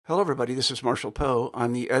Hello, everybody. This is Marshall Poe.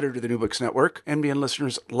 I'm the editor of the New Books Network. NBN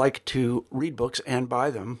listeners like to read books and buy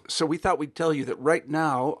them. So we thought we'd tell you that right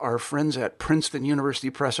now, our friends at Princeton University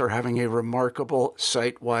Press are having a remarkable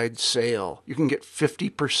site-wide sale. You can get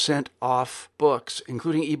 50% off books,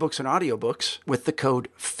 including ebooks and audiobooks, with the code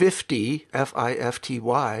 50,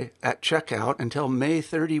 F-I-F-T-Y, at checkout until May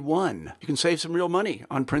 31. You can save some real money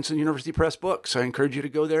on Princeton University Press books. I encourage you to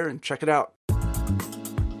go there and check it out.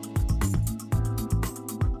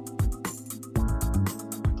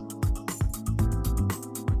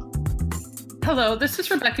 Hello, this is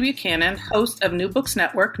Rebecca Buchanan, host of New Books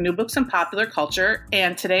Network, New Books and Popular Culture,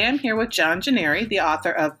 and today I'm here with John Gennari, the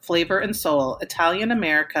author of Flavor and Soul, Italian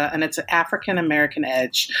America and its African-American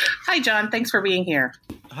Edge. Hi, John. Thanks for being here.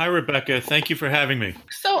 Hi, Rebecca. Thank you for having me.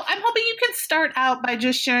 So I'm hoping you can start out by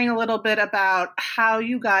just sharing a little bit about how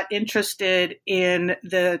you got interested in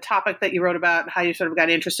the topic that you wrote about, how you sort of got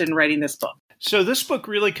interested in writing this book. So this book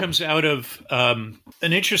really comes out of an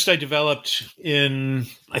interest I developed in,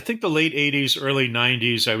 I think, the late 80s, early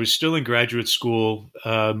 90s. I was still in graduate school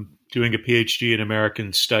doing a PhD in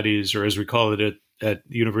American Studies, or as we call it at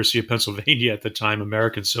the University of Pennsylvania at the time,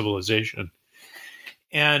 American Civilization.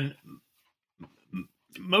 And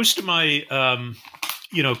most of my,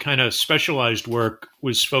 kind of specialized work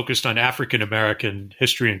was focused on African-American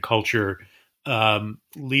history and culture,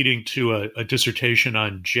 leading to a dissertation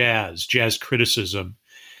on jazz criticism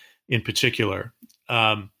in particular.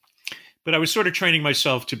 But I was sort of training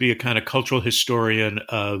myself to be a kind of cultural historian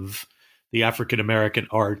of the African-American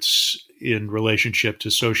arts in relationship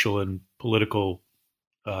to social and political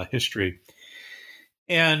history.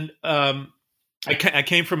 And I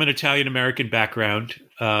came from an Italian-American background,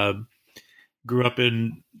 grew up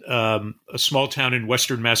in a small town in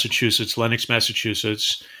western Massachusetts, Lenox,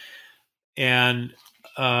 Massachusetts, and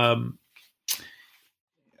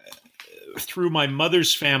through my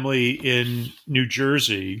mother's family in New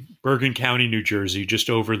Jersey, Bergen County, New Jersey, just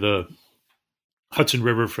over the Hudson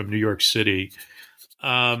River from New York City,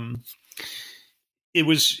 it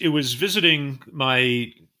was visiting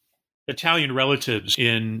my Italian relatives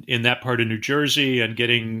in that part of New Jersey and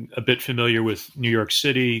getting a bit familiar with New York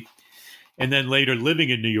City, and then later living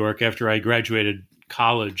in New York after I graduated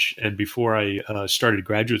college and before I started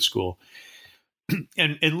graduate school.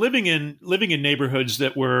 And living in neighborhoods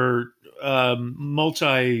that were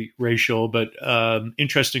multiracial, but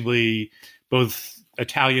interestingly, both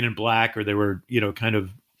Italian and Black, or they were kind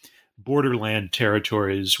of borderland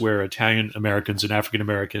territories where Italian Americans and African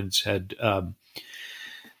Americans had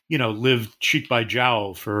lived cheek by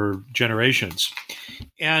jowl for generations.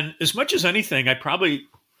 And as much as anything, I probably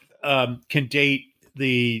can date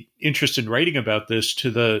the interest in writing about this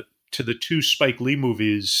to the two Spike Lee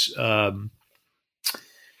movies.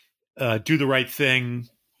 Do the Right Thing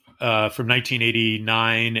from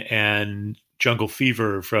 1989 and Jungle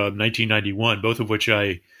Fever from 1991, both of which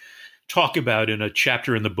I talk about in a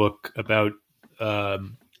chapter in the book about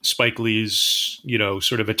Spike Lee's,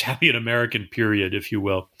 sort of Italian-American period, if you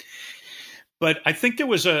will. But I think there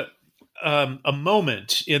was a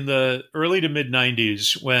moment in the early to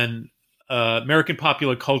mid-90s when American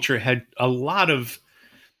popular culture had a lot of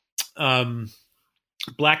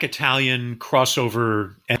Black Italian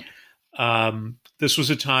crossover. This was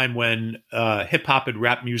a time when hip hop and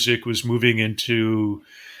rap music was moving into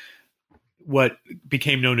what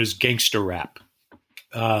became known as gangster rap.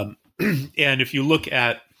 And if you look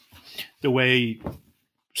at the way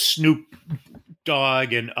Snoop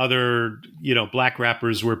Dogg and other, Black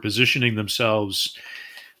rappers were positioning themselves,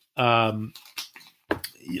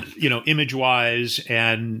 image-wise,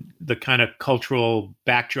 and the kind of cultural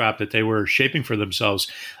backdrop that they were shaping for themselves,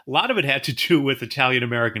 a lot of it had to do with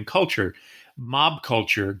Italian-American culture, mob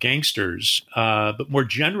culture, gangsters, but more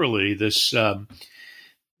generally, this, as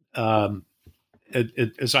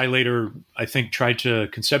I later, I think, tried to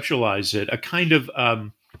conceptualize it, a kind of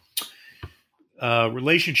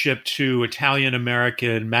relationship to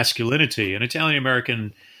Italian-American masculinity and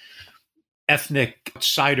Italian-American ethnic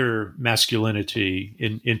outsider masculinity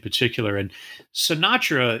in particular. And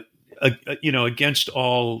Sinatra, against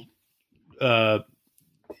all, sort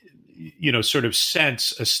of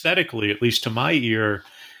sense aesthetically, at least to my ear,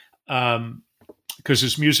 because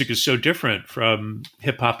his music is so different from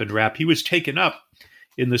hip hop and rap, he was taken up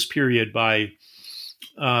in this period by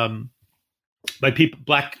people,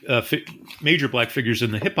 major Black figures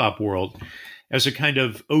in the hip hop world as a kind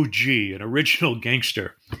of OG, an original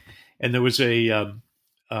gangster. And there was a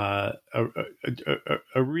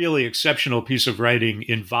really exceptional piece of writing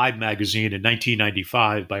in Vibe magazine in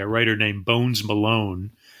 1995 by a writer named Bones Malone,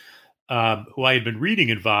 who I had been reading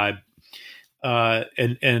in Vibe,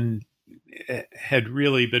 and had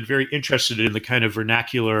really been very interested in the kind of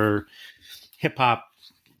vernacular hip hop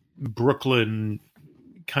Brooklyn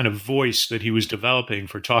kind of voice that he was developing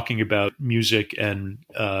for talking about music and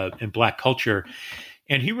Black culture.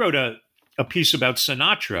 And he wrote a piece about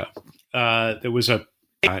Sinatra. There was a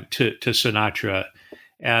to Sinatra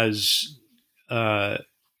as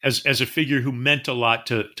a figure who meant a lot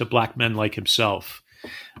to Black men like himself,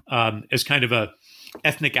 as kind of a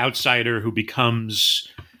ethnic outsider who becomes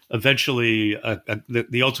eventually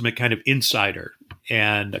the ultimate kind of insider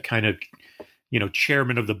and a kind of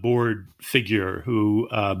chairman of the board figure who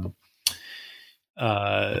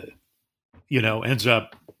ends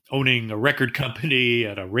up owning a record company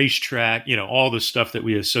and a racetrack, all the stuff that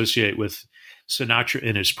we associate with Sinatra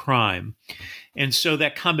in his prime. And so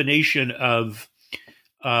that combination of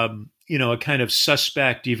a kind of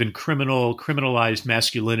suspect, even criminalized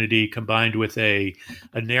masculinity combined with a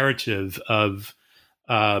narrative of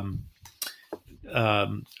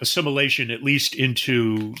assimilation, at least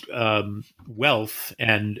into wealth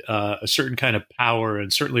and a certain kind of power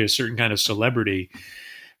and certainly a certain kind of celebrity,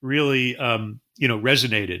 really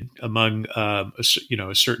resonated among a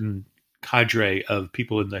certain cadre of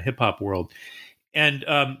people in the hip hop world, and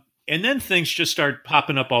then things just start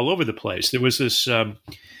popping up all over the place. There was this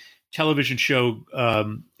television show,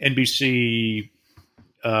 NBC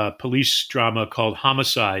police drama called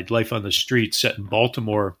Homicide: Life on the Street, set in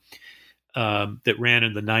Baltimore, that ran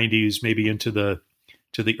in the 90s, maybe into the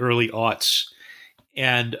early aughts,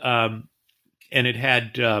 and it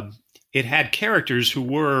had characters who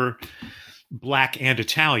were Black and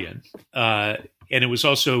Italian, and it was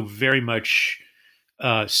also very much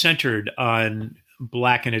centered on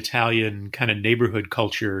Black and Italian kind of neighborhood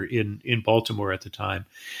culture in Baltimore at the time.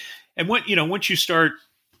 And once you start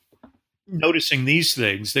noticing these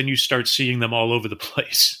things, then you start seeing them all over the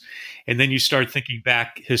place. And then you start thinking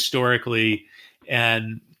back historically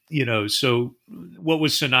and, so what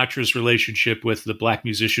was Sinatra's relationship with the Black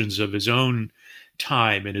musicians of his own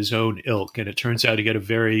time and his own ilk? And it turns out he had a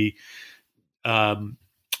very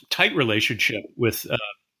tight relationship with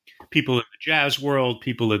people in the jazz world,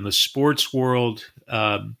 people in the sports world,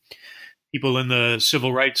 people in the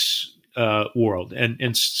civil rights world.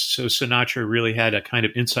 And so Sinatra really had a kind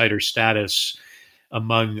of insider status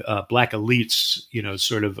among Black elites,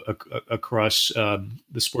 sort of across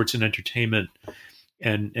the sports and entertainment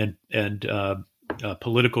and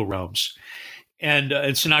political realms. And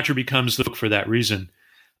Sinatra becomes the book for that reason.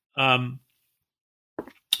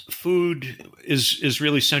 Food is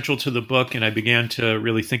really central to the book, and I began to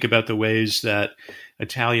really think about the ways that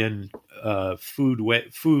Italian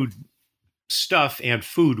food stuff and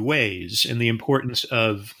food ways, and the importance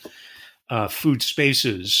of food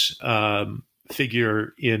spaces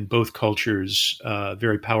figure in both cultures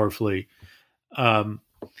very powerfully. And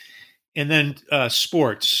then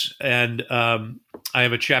sports, and I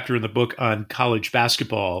have a chapter in the book on college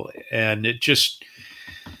basketball, and it just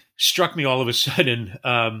struck me all of a sudden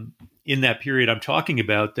in that period I'm talking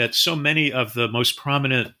about that so many of the most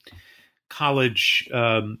prominent college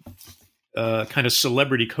kind of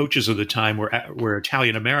celebrity coaches of the time were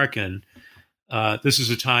Italian American. This is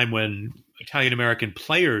a time when Italian American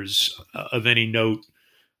players of any note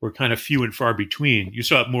were kind of few and far between. You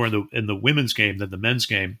saw it more in the women's game than the men's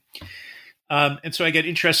game. And so I get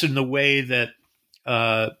interested in the way that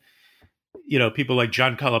people like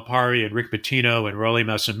John Calipari and Rick Pitino and Rolly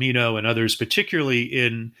Massimino and others, particularly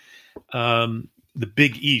in the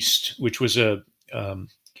Big East, which was a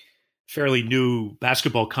fairly new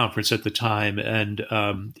basketball conference at the time, and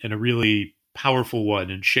a really powerful one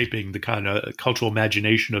in shaping the kind of cultural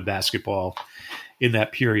imagination of basketball in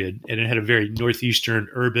that period. And it had a very Northeastern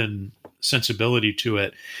urban sensibility to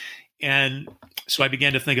it. And so I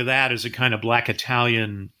began to think of that as a kind of Black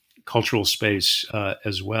Italian cultural space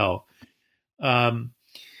as well. But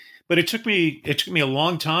it took me a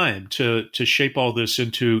long time to shape all this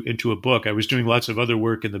into a book. I was doing lots of other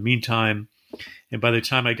work in the meantime, and by the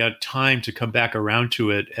time I got time to come back around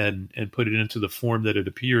to it and put it into the form that it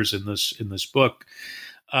appears in this book,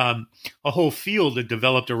 a whole field had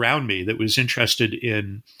developed around me that was interested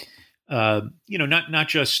in not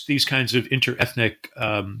just these kinds of interethnic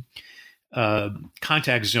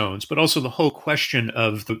contact zones, but also the whole question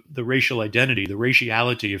of the racial identity, the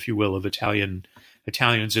raciality, if you will, of Italians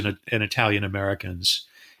and Italian Americans,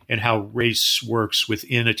 and how race works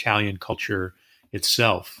within Italian culture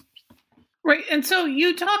itself. Right. And so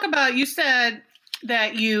you said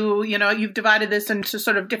that you've divided this into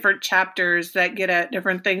sort of different chapters that get at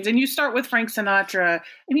different things. And you start with Frank Sinatra,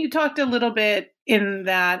 and you talked a little bit in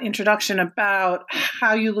that introduction about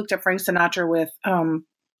how you looked at Frank Sinatra with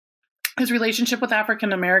his relationship with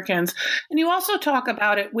African Americans. And you also talk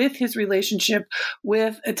about it with his relationship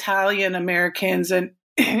with Italian Americans and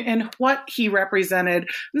what he represented.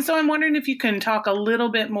 And so I'm wondering if you can talk a little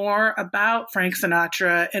bit more about Frank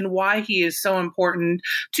Sinatra and why he is so important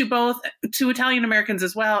to Italian Americans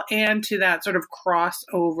as well, and to that sort of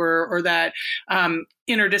crossover or that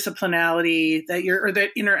interdisciplinarity or that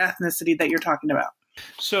interethnicity that you're talking about.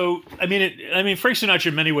 So, Frank Sinatra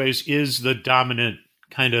in many ways is the dominant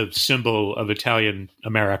kind of symbol of Italian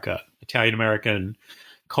America, Italian American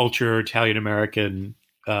culture, Italian American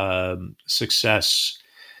success.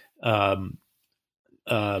 There's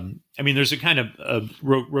a kind of a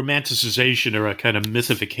romanticization or a kind of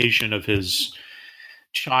mythification of his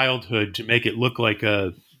childhood to make it look like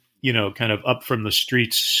a, kind of up from the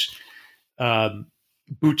streets,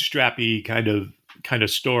 bootstrappy kind of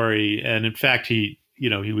story. And in fact, he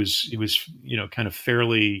was kind of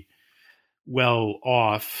fairly well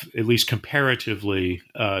off, at least comparatively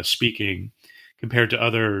speaking, compared to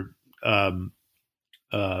other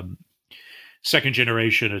second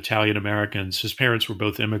generation Italian Americans. His parents were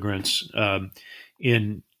both immigrants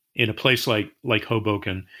in a place like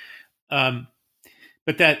Hoboken. But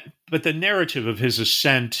the narrative of his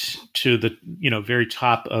ascent to the very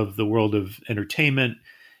top of the world of entertainment,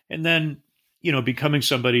 and then becoming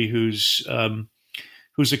somebody who's a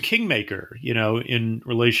kingmaker, in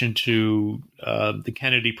relation to the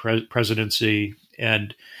Kennedy presidency,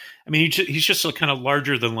 and he's just a kind of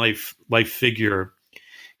larger than life figure,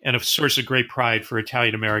 and a source of great pride for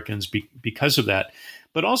Italian Americans because of that,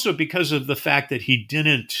 but also because of the fact that he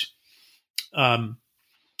didn't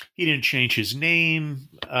change his name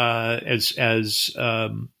as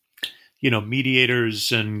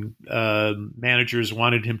mediators and managers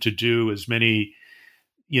wanted him to do, as many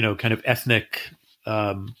kind of ethnic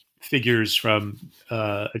figures from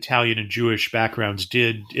Italian and Jewish backgrounds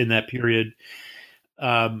did in that period.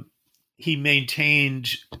 He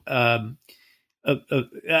maintained.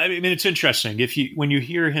 It's interesting when you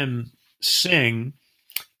hear him sing.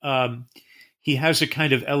 He has a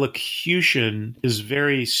kind of elocution, is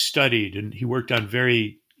very studied, and he worked on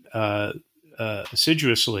very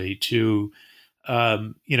assiduously to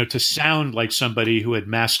sound like somebody who had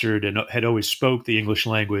mastered and had always spoke the English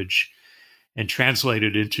language and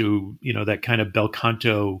translated into that kind of bel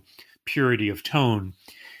canto purity of tone.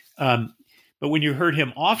 But when you heard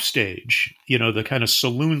him off stage, the kind of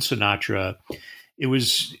saloon Sinatra, it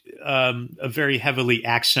was a very heavily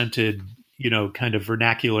accented, kind of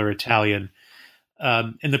vernacular Italian.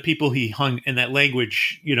 And the people he hung in that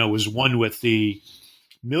language, was one with the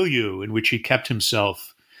milieu in which he kept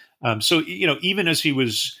himself. So even as he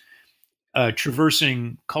was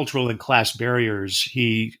traversing cultural and class barriers,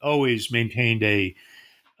 he always maintained a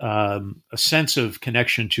sense of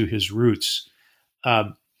connection to his roots.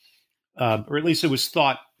 Or at least it was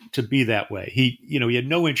thought to be that way. He had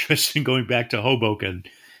no interest in going back to Hoboken,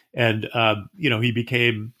 and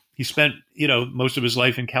he spent most of his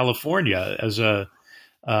life in California as a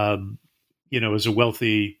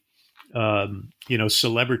wealthy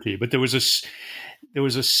celebrity. But there was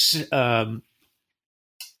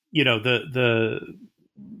the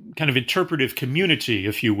kind of interpretive community,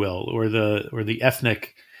 if you will, or the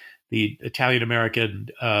ethnic, the Italian American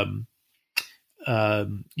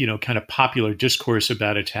kind of popular discourse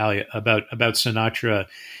about about Sinatra.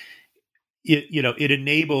 It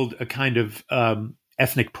enabled a kind of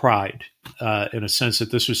ethnic pride, in a sense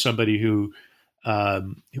that this was somebody who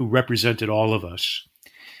represented all of us,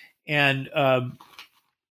 and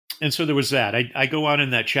so there was that. I go on in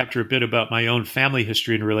that chapter a bit about my own family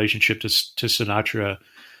history in relationship to Sinatra.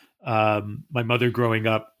 My mother growing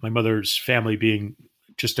up, my mother's family being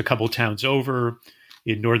just a couple towns over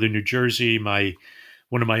in northern New Jersey.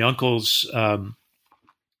 One of my uncles, a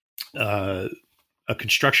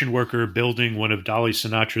construction worker, building one of Dolly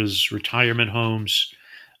Sinatra's retirement homes.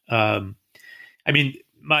 My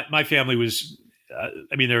family was.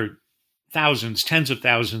 There are tens of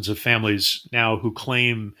thousands of families now who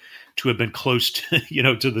claim to have been close to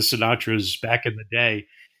to the Sinatras back in the day,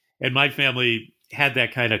 and my family had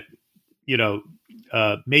that kind of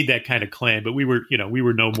made that kind of claim, but we were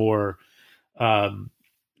no more.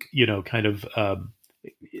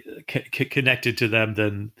 Connected to them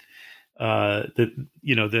than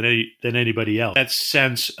anybody else. That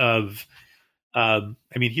sense of,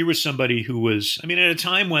 here was somebody who was, at a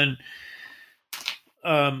time when,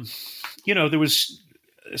 there was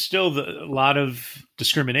still a lot of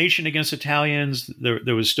discrimination against Italians.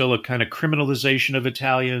 There was still a kind of criminalization of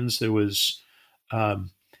Italians. There was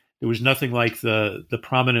nothing like the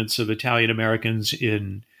prominence of Italian Americans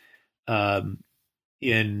in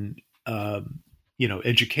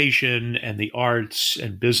education and the arts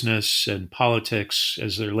and business and politics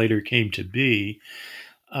as there later came to be.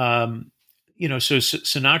 So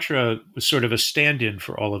Sinatra was sort of a stand-in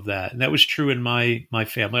for all of that. And that was true in my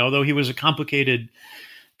family, although he was a complicated,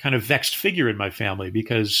 kind of vexed figure in my family,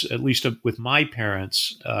 because at least with my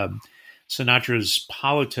parents, Sinatra's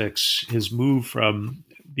politics, his move from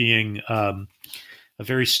being a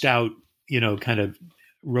very stout, kind of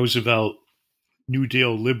Roosevelt New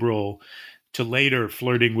Deal liberal to later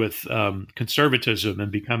flirting with conservatism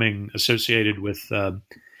and becoming associated with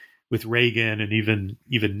Reagan and even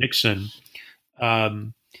Nixon.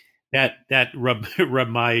 That rubbed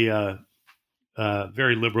my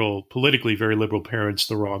politically very liberal parents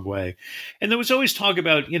the wrong way. And there was always talk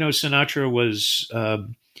about, Sinatra was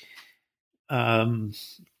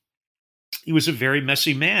he was a very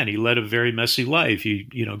messy man. He led a very messy life. He,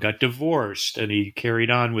 got divorced, and he carried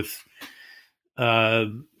on with,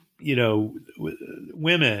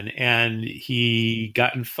 women, and he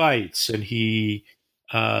got in fights, and he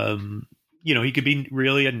could be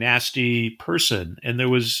really a nasty person. And there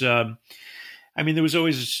was, there was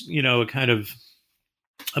always, a kind of,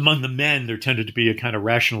 among the men, there tended to be a kind of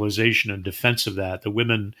rationalization and defense of that. The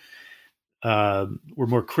women were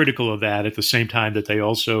more critical of that, at the same time that they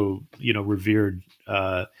also, revered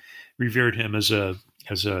him as an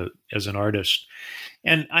artist.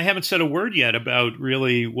 And I haven't said a word yet about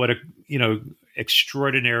really what a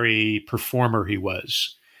extraordinary performer he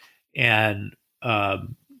was, and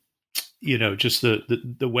just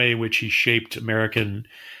the way in which he shaped American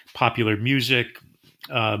popular music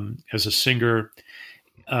as a singer,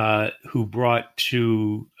 who brought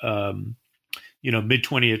to mid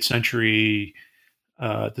 20th century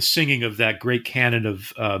the singing of that great canon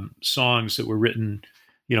of songs that were written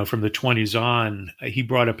from the 20s on. He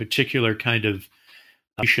brought a particular kind of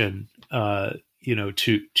to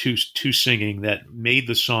singing that made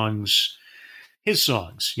the songs his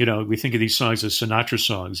songs. We think of these songs as Sinatra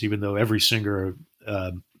songs, even though every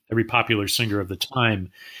popular singer of the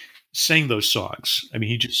time sang those songs. I mean,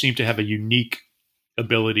 he just seemed to have a unique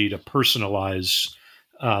ability to personalize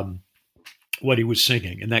what he was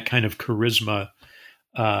singing, and that kind of charisma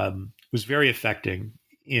was very affecting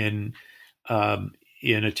in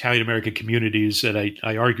Italian American communities that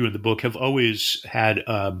I argue in the book have always had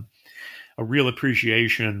a real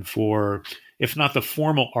appreciation for, if not the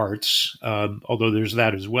formal arts, although there's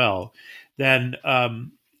that as well, then of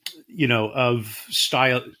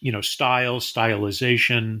style,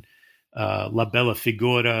 stylization, la bella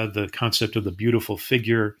figura, the concept of the beautiful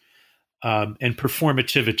figure, and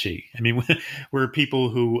performativity. I mean, we're people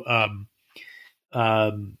who,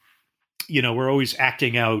 we're always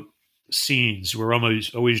acting out scenes. We're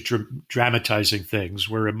always dramatizing things.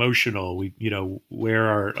 We're emotional. We, wear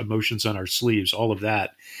our emotions on our sleeves, all of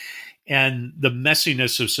that. And the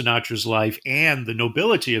messiness of Sinatra's life and the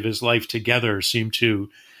nobility of his life together seem to,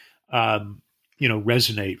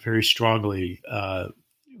 resonate very strongly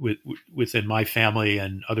within my family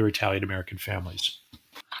and other Italian American families.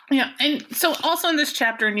 Yeah. And so also in this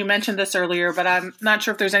chapter, and you mentioned this earlier, but I'm not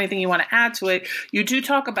sure if there's anything you want to add to it. You do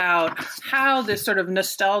talk about how this sort of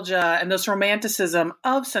nostalgia and this romanticism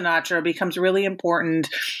of Sinatra becomes really important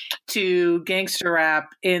to gangster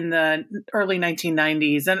rap in the early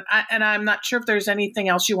 1990s. And I'm not sure if there's anything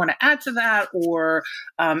else you want to add to that or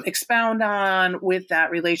expound on with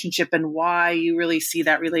that relationship and why you really see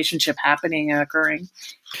that relationship happening and occurring.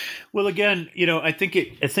 Well, again, I think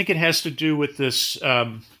it has to do with this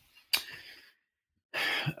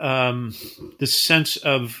this sense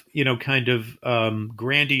of kind of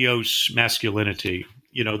grandiose masculinity.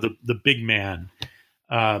 The big man.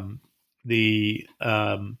 The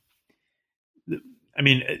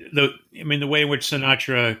way in which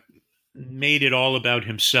Sinatra made it all about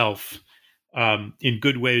himself, in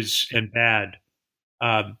good ways and bad.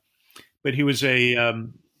 But he was a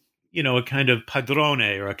kind of padrone,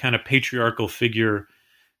 or a kind of patriarchal figure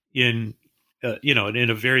in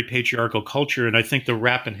a very patriarchal culture. And I think the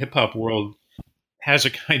rap and hip hop world has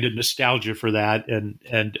a kind of nostalgia for that, and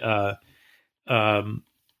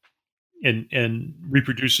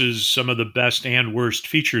reproduces some of the best and worst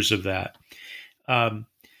features of that.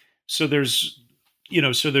 So there's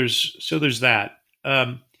that.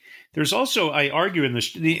 There's also, I argue in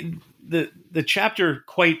this, the chapter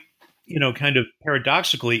quite, kind of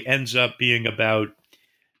paradoxically ends up being about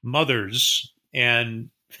mothers and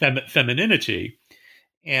femininity,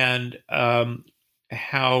 and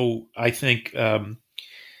how I think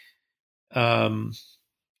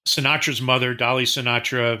Sinatra's mother, Dolly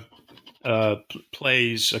Sinatra,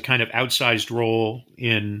 plays a kind of outsized role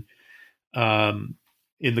in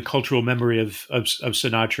the cultural memory of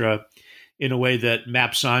Sinatra, in a way that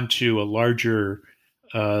maps onto a larger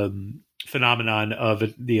phenomenon of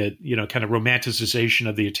the kind of romanticization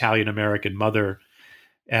of the Italian American mother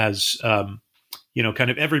as kind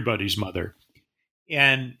of everybody's mother.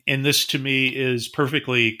 And this to me is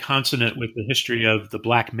perfectly consonant with the history of the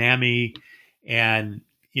Black mammy, and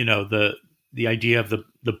the idea of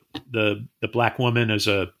the Black woman as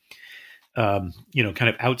a kind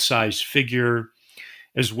of outsized figure,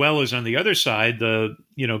 as well as on the other side the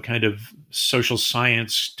kind of social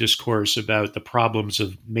science discourse about the problems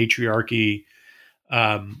of matriarchy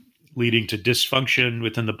leading to dysfunction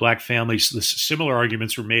within the Black families. The similar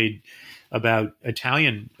arguments were made about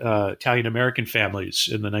Italian American families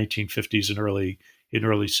in the 1950s and early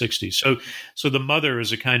 60s. So the mother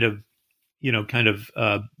is a kind of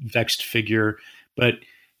vexed figure, but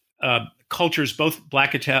cultures, both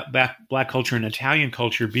Black culture and Italian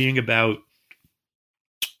culture, being about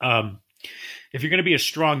if you're going to be a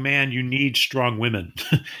strong man, you need strong women,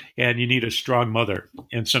 and you need a strong mother.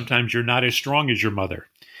 And sometimes you're not as strong as your mother.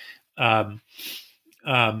 And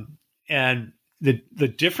the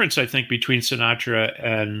difference, I think, between Sinatra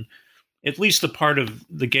and at least the part of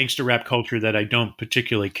the gangster rap culture that I don't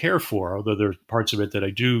particularly care for, although there are parts of it that I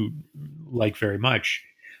do like very much,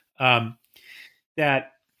 that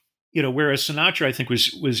whereas Sinatra, I think,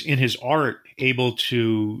 was in his art able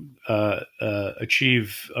to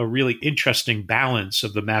achieve a really interesting balance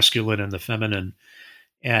of the masculine and the feminine,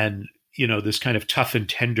 and this kind of tough and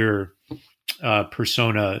tender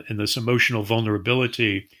persona and this emotional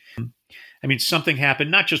vulnerability. I mean, something happened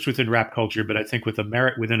not just within rap culture, but I think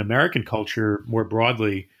within American culture more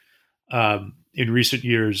broadly in recent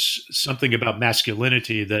years. Something about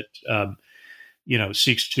masculinity that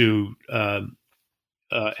seeks to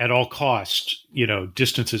at all costs,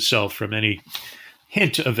 distance itself from any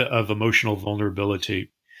hint of emotional vulnerability.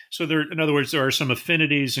 So in other words, there are some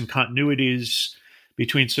affinities and continuities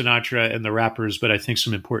between Sinatra and the rappers, but I think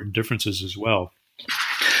some important differences as well.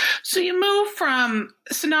 So you move from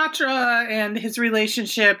Sinatra and his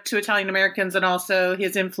relationship to Italian Americans and also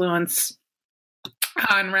his influence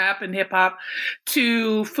on rap and hip hop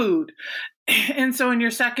to food. And so in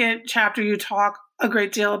your second chapter, you talk a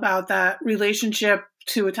great deal about that relationship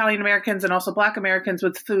to Italian Americans and also Black Americans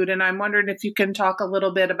with food. And I'm wondering if you can talk a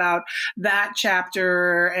little bit about that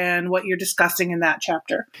chapter and what you're discussing in that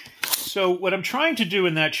chapter. So what I'm trying to do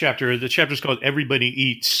in that chapter, the chapter is called Everybody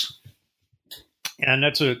Eats. And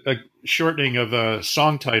that's a shortening of a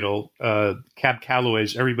song title, Cab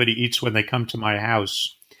Calloway's Everybody Eats When They Come to My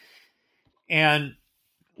House. And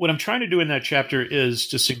what I'm trying to do in that chapter is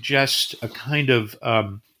to suggest a kind of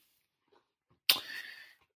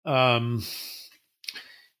the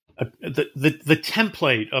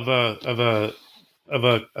template of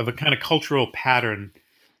a kind of cultural pattern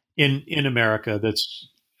in America that's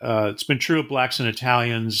it's been true of Blacks and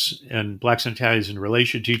Italians and Blacks and Italians in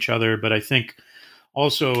relation to each other, but I think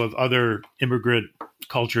also of other immigrant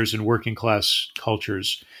cultures and working class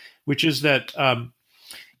cultures, which is that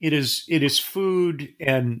it is food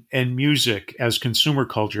and music as consumer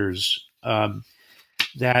cultures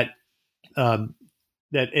that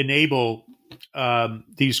enable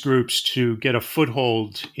these groups to get a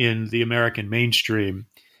foothold in the American mainstream,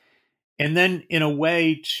 and then in a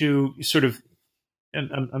way to sort of, and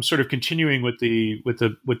I'm sort of continuing with the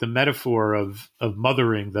metaphor of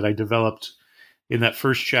mothering that I developed in that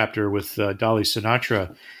first chapter with Dolly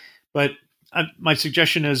Sinatra. But my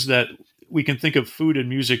suggestion is that we can think of food and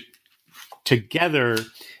music together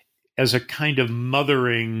as a kind of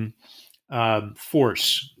mothering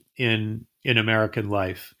force in American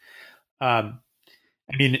life. I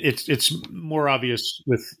mean, it's more obvious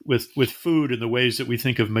with food and the ways that we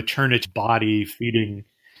think of maternity, body feeding,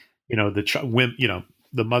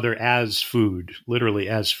 the mother as food, literally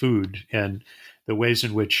as food, and the ways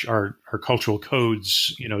in which our cultural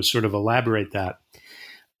codes, sort of elaborate that.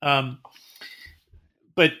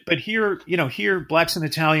 But here, Blacks and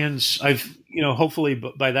Italians, I've, hopefully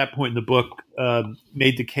by that point in the book,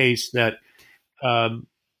 made the case that,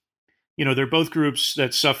 they're both groups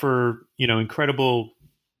that suffer, incredible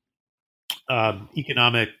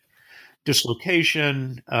economic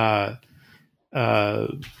dislocation,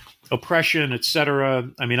 oppression, etc.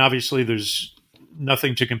 I mean, obviously, there's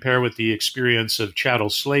nothing to compare with the experience of chattel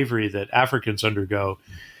slavery that Africans undergo,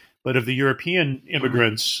 but of the European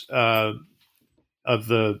immigrants of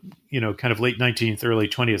the kind of late 19th, early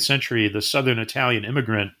 20th century, the Southern Italian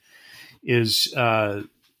immigrant is a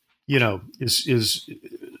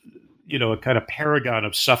kind of paragon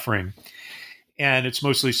of suffering, and it's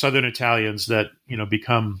mostly Southern Italians that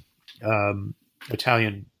become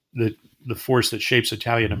Italian, the force that shapes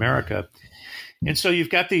Italian America. And so you've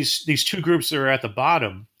got these two groups that are at the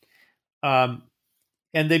bottom, and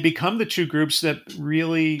they become the two groups that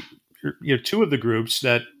really, two of the groups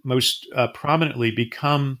that most prominently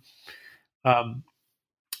become, um,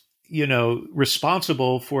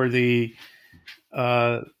 responsible for the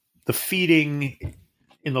feeding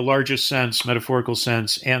in the largest sense, metaphorical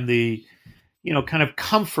sense, and the kind of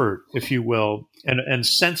comfort, if you will, and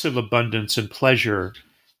sense of abundance and pleasure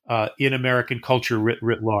in American culture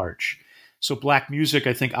writ large. So black music,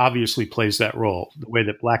 I think, obviously plays that role. The way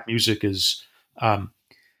that black music is,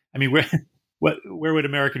 where where would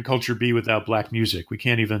American culture be without black music? We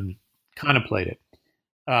can't even contemplate it.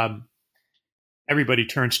 Everybody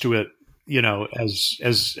turns to it, as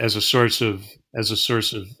a source of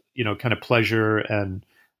kind of pleasure and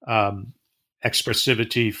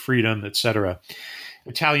expressivity, freedom, etc.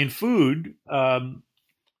 Italian food, at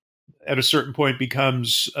a certain point,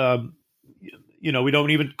 becomes, we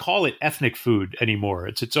don't even call it ethnic food anymore.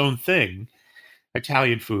 It's its own thing,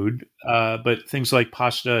 Italian food. But things like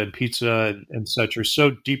pasta and pizza and such are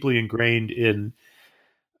so deeply ingrained in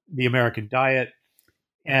the American diet,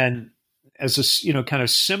 and as a kind of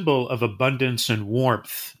symbol of abundance and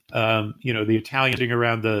warmth. The Italian sitting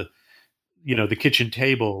around the kitchen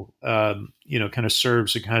table, kind of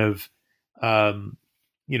serves a kind of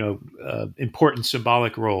important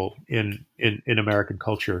symbolic role in American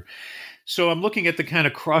culture. So I'm looking at the kind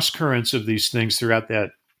of cross currents of these things throughout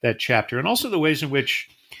that chapter, and also the ways in which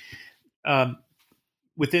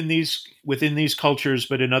within these cultures,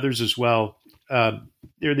 but in others as well,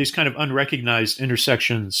 there are these kind of unrecognized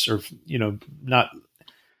intersections, or not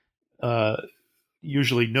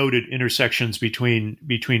usually noted intersections between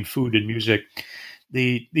food and music.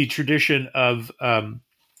 The tradition of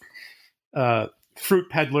fruit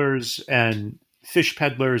peddlers and fish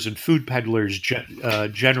peddlers and food peddlers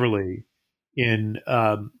generally in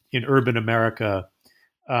urban America,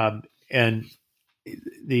 and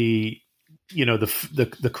the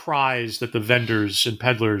cries that the vendors and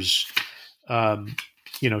peddlers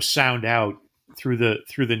sound out through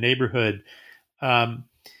the neighborhood.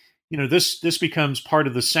 This becomes part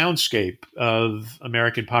of the soundscape of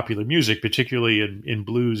American popular music, particularly in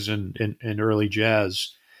blues and early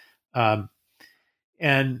jazz.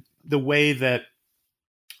 And the way that,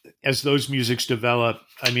 as those musics develop,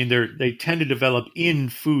 they tend to develop in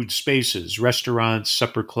food spaces, restaurants,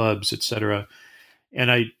 supper clubs, etc.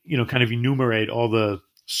 And I, kind of enumerate all the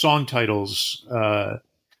song titles,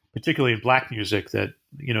 particularly in black music, that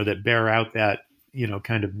bear out that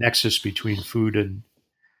kind of nexus between food and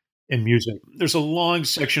music. There's a long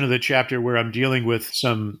section of the chapter where I'm dealing with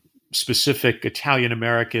some specific Italian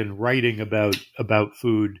American writing about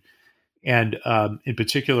food, and in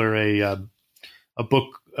particular a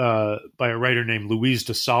book by a writer named Louise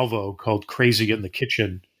DeSalvo called "Crazy in the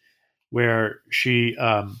Kitchen," where she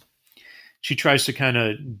tries to kind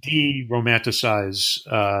of de-romanticize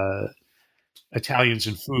Italians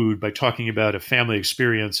and food by talking about a family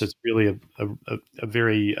experience that's really a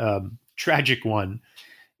very tragic one.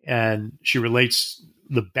 And she relates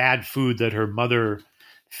the bad food that her mother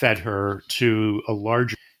fed her to a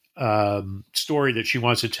larger story that she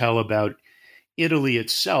wants to tell about Italy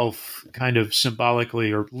itself, kind of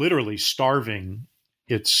symbolically or literally starving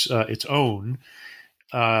its own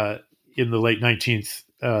in the late 19th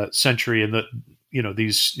century, and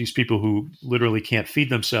these people who literally can't feed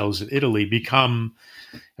themselves in Italy become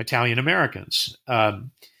Italian Americans, and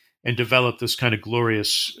develop this kind of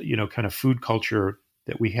glorious kind of food culture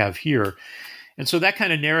that we have here. And so that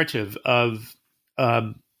kind of narrative of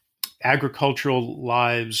agricultural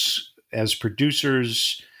lives as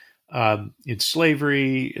producers, in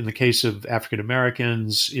slavery, in the case of African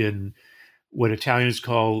Americans, in what Italians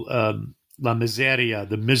call la miseria,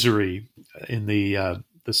 the misery in the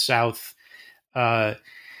South,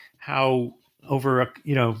 how over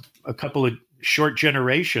a couple of short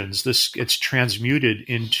generations, this gets transmuted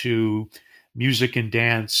into music and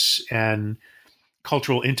dance and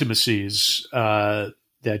cultural intimacies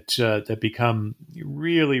that become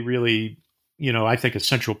really, really, I think, a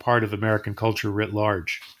central part of American culture writ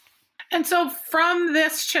large. And so from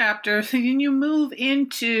this chapter, you move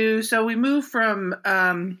into, we move from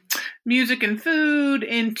music and food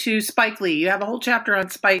into Spike Lee. You have a whole chapter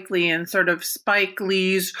on Spike Lee and sort of Spike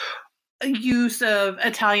Lee's use of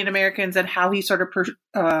Italian Americans and how he sort of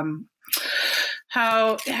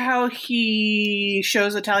how he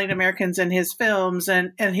shows Italian Americans in his films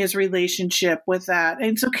and his relationship with that.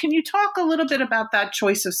 And so can you talk a little bit about that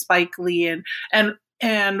choice of Spike Lee and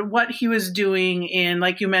and what he was doing in,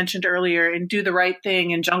 like you mentioned earlier, in Do the Right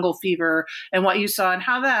Thing and Jungle Fever, and what you saw, and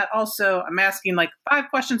how that also, I'm asking like 5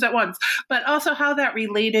 questions at once, but also how that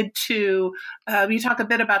related to, you talk a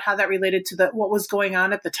bit about how that related to what was going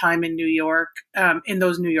on at the time in New York, in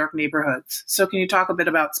those New York neighborhoods. So can you talk a bit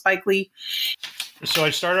about Spike Lee? So I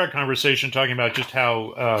started our conversation talking about just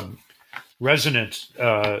how resonant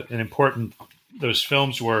and important those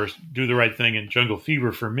films were, Do the Right Thing and Jungle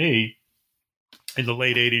Fever, for me in the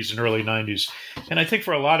late 80s and early 90s. And I think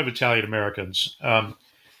for a lot of Italian Americans.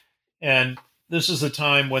 And this is the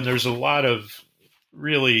time when there's a lot of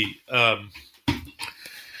really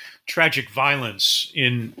tragic violence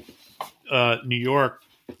in New York,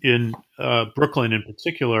 in Brooklyn in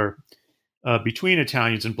particular, between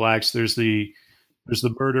Italians and blacks. There's the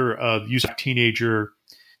murder of a teenager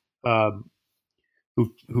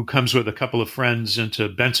who comes with a couple of friends into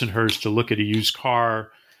Bensonhurst to look at a used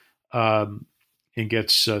car, and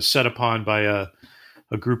gets set upon by a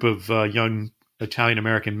group of young Italian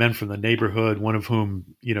American men from the neighborhood, one of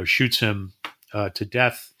whom, shoots him to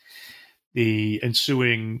death. The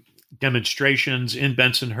ensuing demonstrations in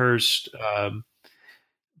Bensonhurst,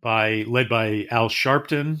 led by Al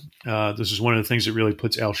Sharpton. This is one of the things that really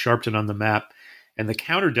puts Al Sharpton on the map. And the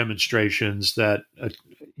counter demonstrations that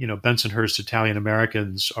Bensonhurst Italian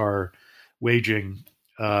Americans are waging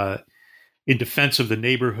in defense of the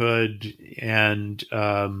neighborhood, and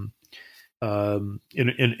in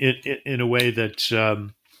a way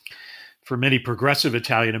that for many progressive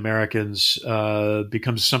Italian Americans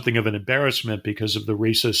becomes something of an embarrassment because of the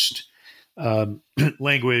racist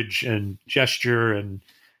language and gesture and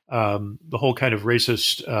the whole kind of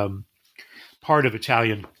racist part of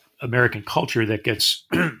Italian American culture that gets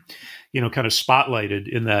kind of spotlighted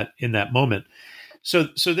in that moment. So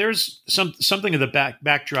there's something of the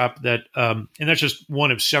backdrop that, and that's just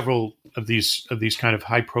one of several of these kind of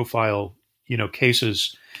high profile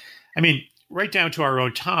cases. I mean, right down to our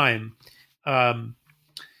own time,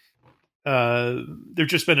 there've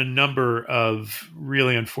just been a number of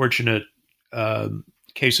really unfortunate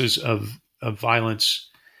cases of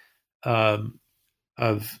violence, of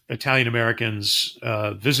Italian Americans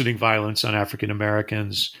visiting violence on African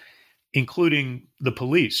Americans, including the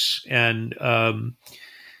police. And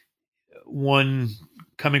one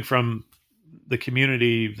coming from the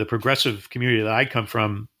community, the progressive community that I come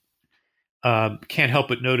from, can't help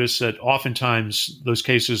but notice that oftentimes those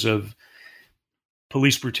cases of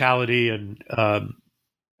police brutality and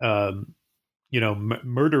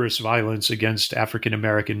murderous violence against African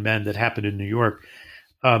American men that happened in New York,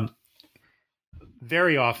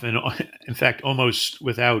 very often, in fact, almost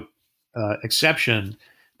without exception,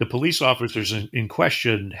 the police officers in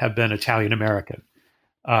question have been Italian American.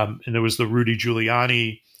 And there was the Rudy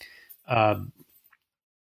Giuliani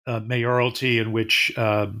mayoralty, in which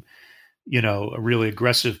a really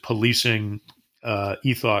aggressive policing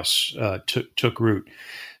ethos took root.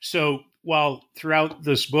 So while throughout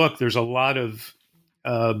this book there's a lot of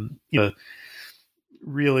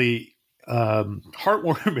really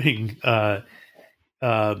heartwarming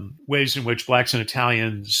ways in which blacks and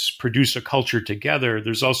Italians produce a culture together,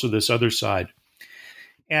 there's also this other side.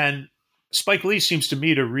 And Spike Lee seems to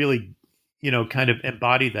me to really, kind of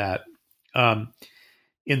embody that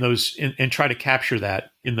in those and try to capture that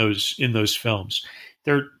in those films.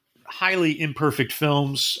 They're highly imperfect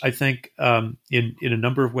films, I think, in a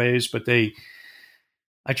number of ways, but I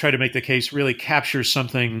try to make the case really capture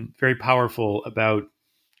something very powerful about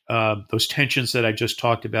those tensions that I just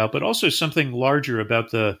talked about, but also something larger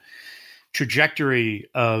about the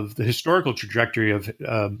historical trajectory of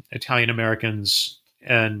Italian Americans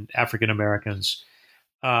and African Americans.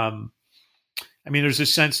 There's a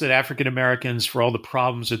sense that African Americans, for all the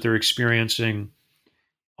problems that they're experiencing,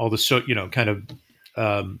 all the kind of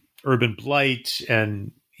urban blight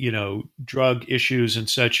and drug issues and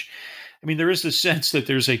such. There is the sense that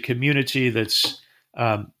there's a community that's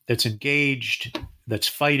engaged, that's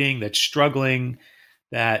fighting, that's struggling,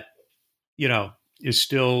 that is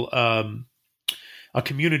still a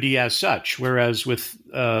community as such. Whereas with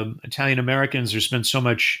Italian Americans, there's been so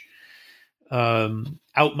much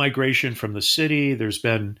out migration from the city. There's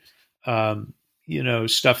been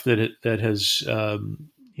stuff that has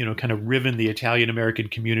kind of riven the Italian American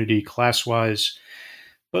community class-wise.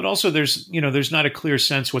 But also there's not a clear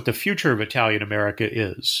sense what the future of Italian America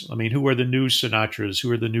is. Who are the new Sinatras? Who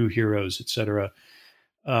are the new heroes, et cetera?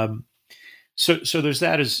 So there's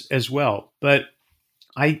that as well. But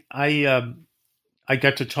I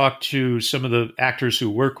got to talk to some of the actors who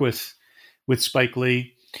work with Spike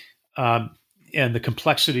Lee, and the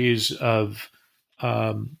complexities of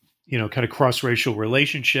kind of cross-racial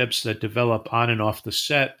relationships that develop on and off the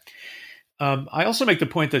set. I also make the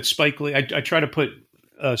point that Spike Lee, I try to put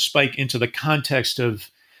Spike into the context of,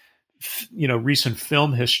 recent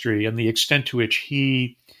film history and the extent to which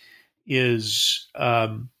he is,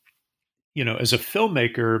 as a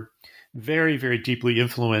filmmaker, very, very deeply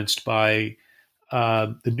influenced by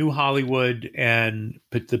the New Hollywood and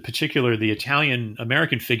the Italian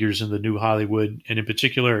American figures in the New Hollywood, and in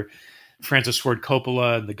particular, Francis Ford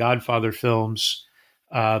Coppola and the Godfather films,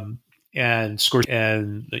 and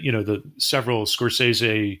the several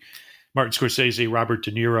Martin Scorsese, Robert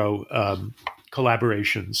De Niro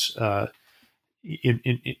collaborations.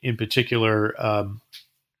 In particular,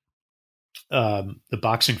 the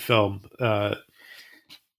boxing film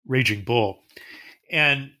Raging Bull,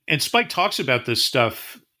 and Spike talks about this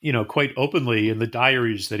stuff, quite openly in the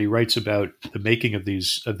diaries that he writes about the making of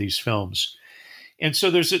these films. And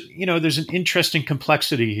so there's an interesting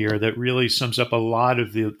complexity here that really sums up a lot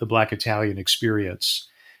of the Black Italian experience.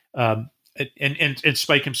 And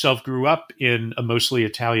Spike himself grew up in a mostly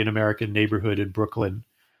Italian American neighborhood in Brooklyn,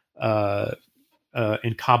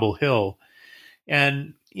 in Cobble Hill,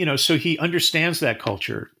 and so he understands that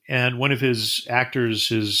culture. And one of his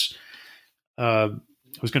actors is, I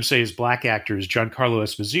was going to say his black actor is Giancarlo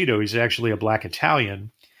Esposito. He's actually a Black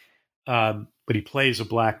Italian, but he plays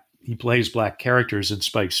black characters in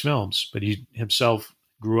Spike's films. But he himself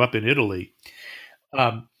grew up in Italy.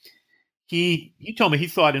 He told me he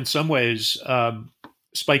thought in some ways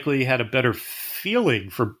Spike Lee had a better feeling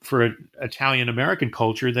for Italian American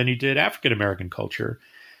culture than he did African American culture,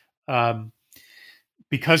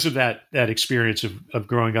 because of that experience of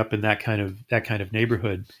growing up in that kind of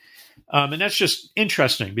neighborhood. And that's just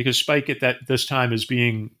interesting because Spike at this time is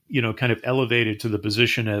being, kind of elevated to the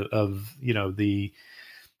position of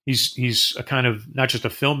he's a kind of not just a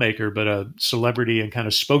filmmaker, but a celebrity and kind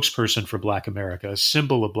of spokesperson for Black America, a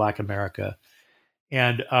symbol of Black America.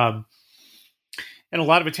 And a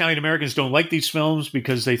lot of Italian Americans don't like these films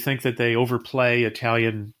because they think that they overplay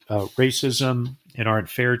Italian racism and aren't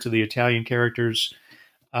fair to the Italian characters.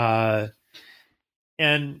 And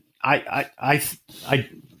I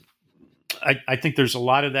think there's a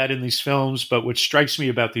lot of that in these films, but what strikes me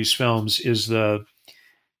about these films is the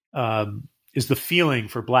feeling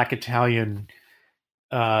for Black Italian,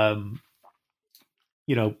 both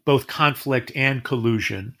conflict and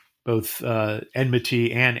collusion, both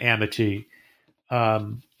enmity and amity.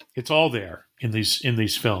 It's all there in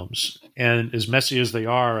these films, and as messy as they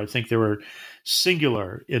are, I think they were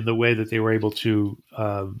singular in the way that they were able to,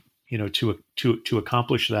 to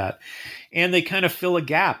accomplish that, and they kind of fill a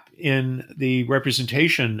gap in the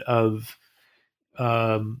representation of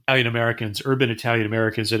Italian Americans, urban Italian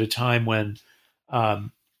Americans, at a time when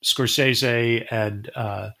Scorsese and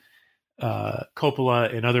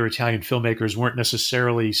Coppola and other Italian filmmakers weren't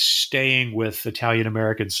necessarily staying with Italian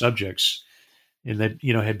American subjects, and that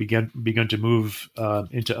had begun to move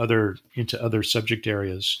into other subject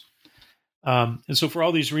areas. And so, for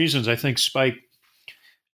all these reasons, I think Spike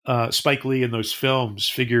Lee and those films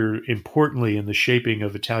figure importantly in the shaping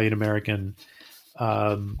of Italian American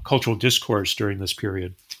cultural discourse during this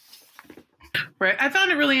period. Right. I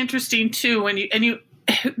found it really interesting too when you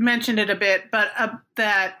mentioned it a bit, but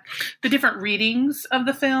that the different readings of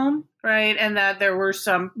the film, right, and that there were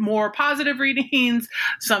some more positive readings,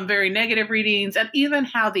 some very negative readings, and even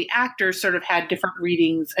how the actors sort of had different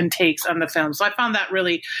readings and takes on the film. So I found that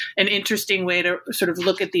really an interesting way to sort of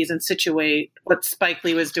look at these and situate what Spike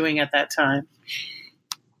Lee was doing at that time.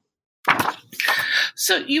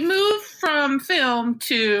 So you move from film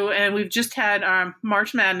to, and we've just had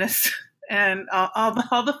March Madness and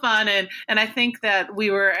all the fun, and I think that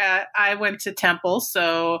I went to Temple,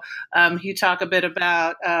 so you talk a bit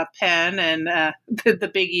about Penn and the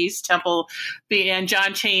Big East, Temple, and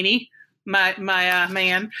John Chaney, my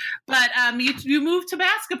man. But you moved to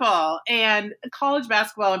basketball, and college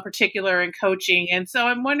basketball in particular, and coaching. And so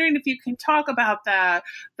I'm wondering if you can talk about that,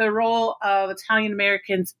 the role of Italian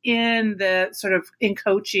Americans in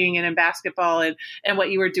coaching and in basketball, and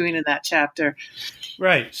what you were doing in that chapter.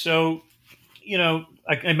 Right. So,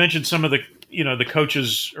 I mentioned some of the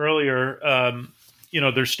coaches earlier.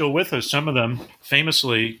 They're still with us. Some of them,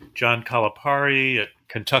 famously, John Calipari at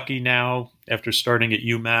Kentucky now, after starting at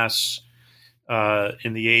UMass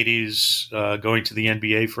in the 80s, going to the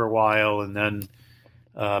NBA for a while, and then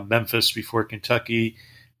Memphis before Kentucky.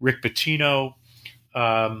 Rick Pitino,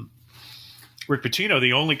 the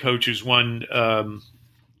only coach who's won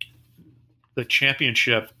the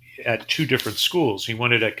championship at two different schools. He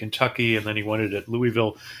won it at Kentucky, and then he won it at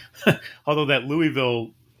Louisville. Although that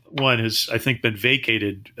Louisville one has, I think, been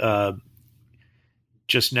vacated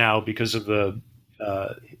just now because of the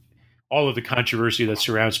all of the controversy that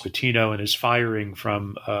surrounds Pitino and his firing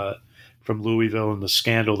from Louisville and the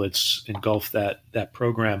scandal that's engulfed that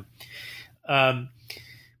program.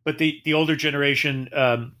 But the older generation,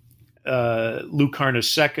 Lou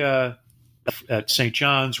Carnesecca at St.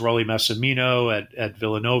 John's, Rolly Massimino at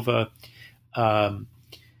Villanova, and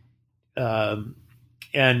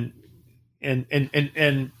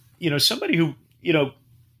somebody who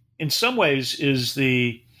in some ways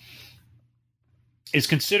is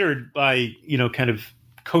considered by kind of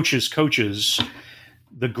coaches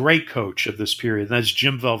the great coach of this period. And that's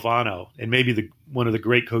Jim Valvano, and maybe one of the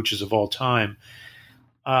great coaches of all time.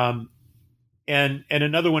 And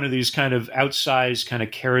another one of these kind of outsized, kind of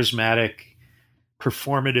charismatic,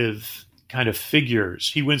 performative kind of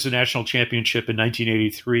figures. He wins the national championship in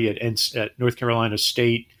 1983 at North Carolina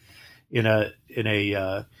State in a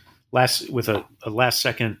last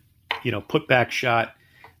second putback shot,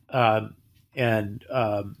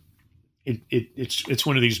 it's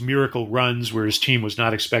one of these miracle runs where his team was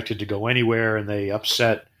not expected to go anywhere, and they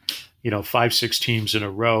upset 5-6 teams in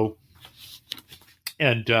a row.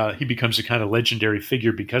 And he becomes a kind of legendary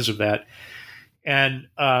figure because of that. And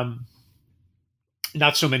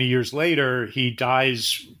not so many years later, he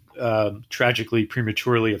dies tragically,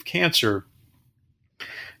 prematurely of cancer,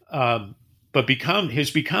 but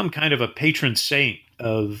has become kind of a patron saint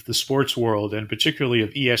of the sports world, and particularly of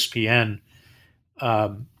ESPN,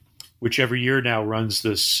 which every year now runs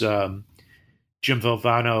this Jim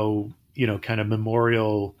Valvano, kind of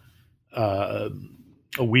memorial, a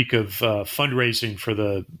week of fundraising for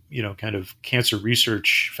the kind of cancer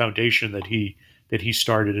research foundation that he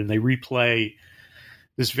started, and they replay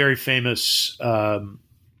this very famous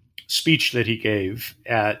speech that he gave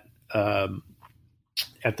at the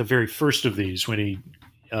very first of these, when he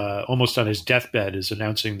almost on his deathbed is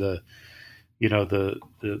announcing the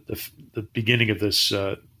beginning of this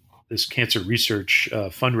cancer research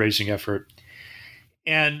fundraising effort,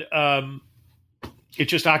 and it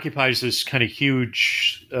just occupies this kind of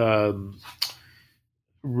huge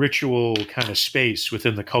ritual kind of space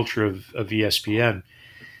within the culture of ESPN.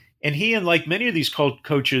 And he, and like many of these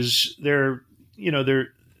coaches, their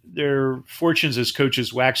fortunes as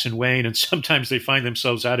coaches wax and wane, and sometimes they find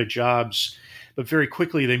themselves out of jobs, but very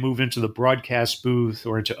quickly they move into the broadcast booth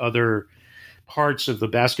or into other parts of the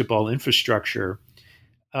basketball infrastructure.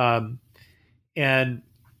 I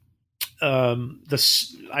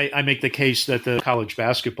make the case that the college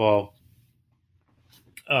basketball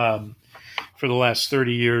for the last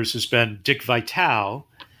 30 years has been Dick Vitale,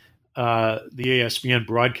 the ESPN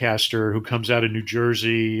broadcaster who comes out of New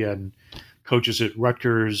Jersey and coaches at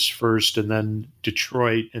Rutgers first, and then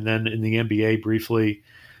Detroit, and then in the NBA briefly.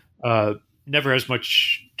 Never has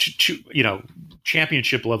much,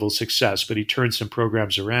 championship level success, but he turns some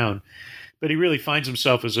programs around. But he really finds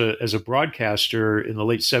himself as a broadcaster in the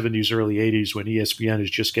late 70s, early 80s, when ESPN is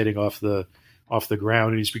just getting off the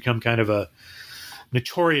ground, and he's become kind of a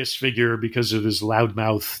notorious figure because of his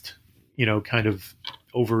loudmouthed, kind of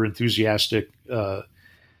over enthusiastic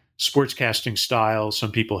sportscasting style.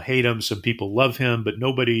 Some people hate him, some people love him, but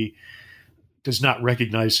nobody does not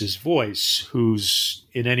recognize his voice who's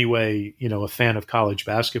in any way, a fan of college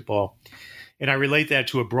basketball. And I relate that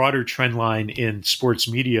to a broader trend line in sports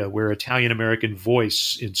media, where Italian-American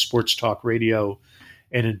voice in sports talk radio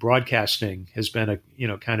and in broadcasting has been a,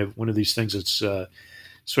 kind of one of these things that's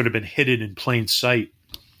sort of been hidden in plain sight.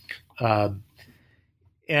 And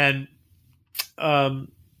then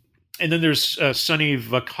there's Sonny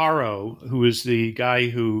Vaccaro, who is the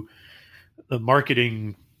guy the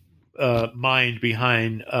marketing mind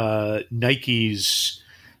behind Nike's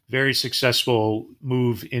very successful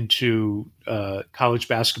move into college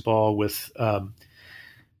basketball with the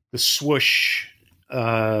swoosh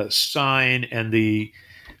sign and the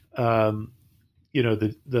Nike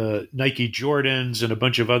Jordans and a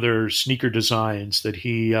bunch of other sneaker designs that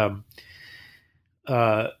he's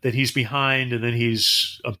behind. And then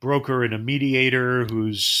he's a broker and a mediator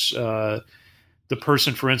who's the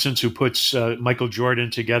person, for instance, who puts Michael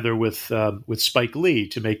Jordan together with Spike Lee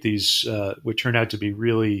to make these what turn out to be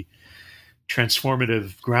really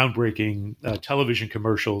transformative, groundbreaking television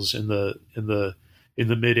commercials in the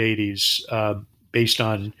mid '80s, based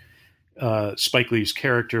on Spike Lee's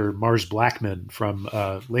character Mars Blackman from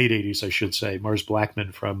late '80s, I should say, Mars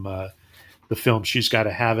Blackman from the film She's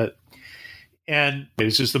Gotta Have It. And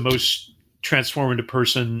this is the most transformative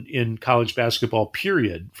person in college basketball,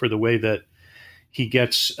 period, for the way that he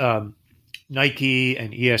gets Nike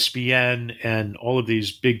and ESPN and all of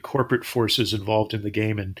these big corporate forces involved in the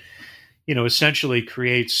game, and essentially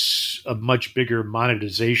creates a much bigger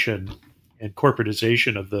monetization and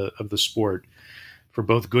corporatization of the sport for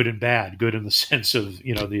both good and bad. Good in the sense of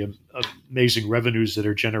the amazing revenues that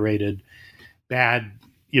are generated, bad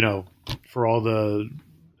for all the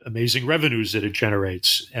amazing revenues that it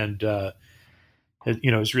generates, and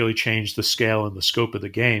has really changed the scale and the scope of the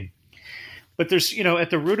game. But there's at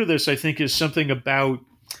the root of this, I think, is something about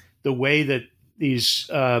the way that these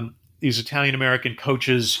Italian American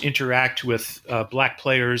coaches interact with black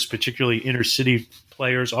players, particularly inner city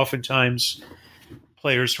players, oftentimes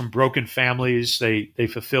players from broken families. They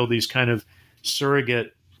fulfill these kind of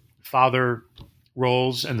surrogate father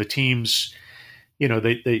roles, and the teams,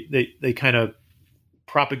 they kind of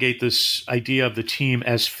propagate this idea of the team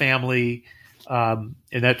as family, and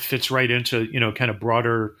that fits right into kind of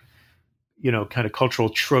broader kind of cultural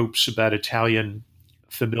tropes about Italian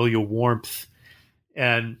familial warmth.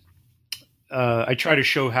 And I try to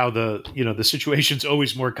show how the situation's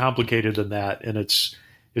always more complicated than that, and it's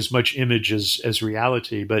as much image as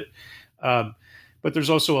reality. But there's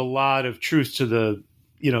also a lot of truth to the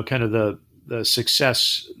kind of the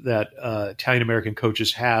success that Italian American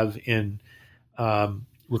coaches have in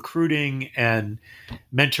recruiting and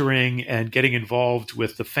mentoring and getting involved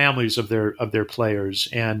with the families of their players.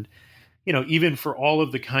 And even for all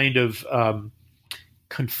of the kind of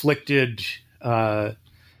conflicted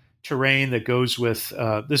terrain that goes with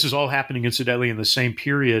this is all happening, incidentally, in the same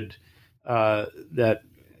period that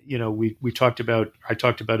we talked about. I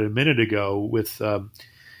talked about it a minute ago with the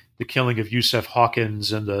killing of Yusef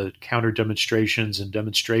Hawkins and the counter demonstrations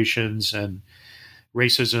and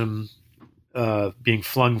racism being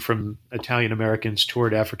flung from Italian Americans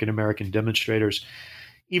toward African American demonstrators.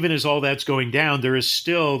 Even as all that's going down, there is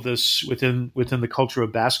still this within the culture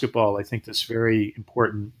of basketball, I think, this very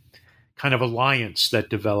important kind of alliance that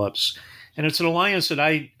develops. And it's an alliance that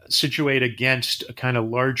I situate against a kind of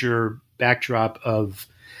larger backdrop of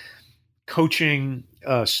coaching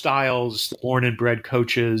styles, born and bred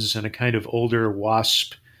coaches, and a kind of older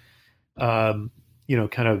WASP, kind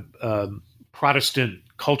of Protestant,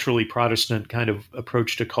 culturally Protestant kind of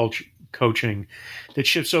approach to coaching that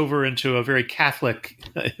shifts over into a very Catholic,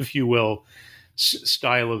 if you will,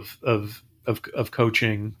 style of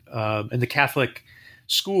coaching. And the Catholic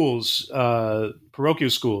schools, parochial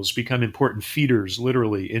schools, become important feeders,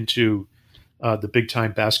 literally, into the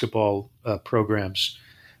big-time basketball programs.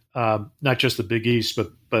 Not just the Big East,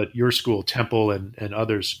 but your school, Temple, and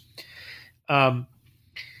others. And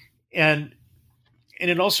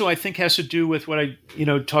it also, I think, has to do with what I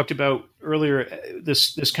talked about earlier.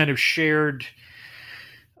 This kind of shared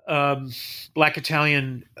Black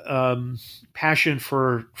Italian passion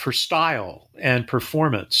for style and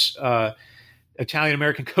performance. Italian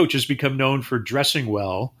American coaches become known for dressing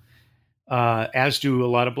well, as do a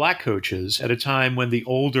lot of Black coaches, at a time when the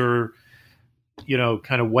older,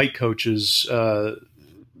 kind of white coaches,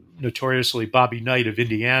 notoriously Bobby Knight of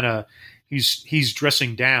Indiana, he's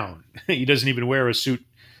dressing down. He doesn't even wear a suit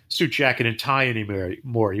jacket and tie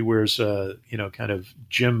anymore. He wears kind of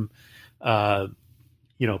gym, kind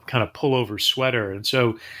of pullover sweater. And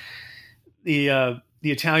so the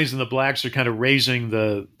Italians and the Blacks are kind of raising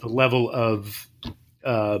the level of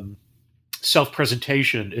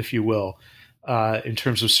self-presentation, if you will, in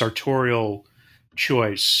terms of sartorial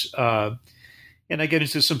choice. And I get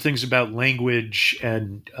into some things about language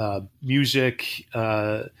and music,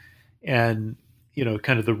 and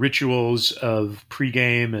kind of the rituals of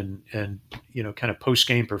pregame and kind of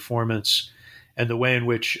postgame performance, and the way in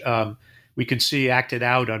which we can see acted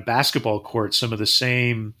out on basketball courts some of the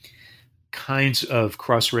same kinds of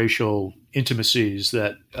cross-racial intimacies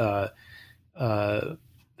that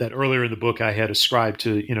that earlier in the book I had ascribed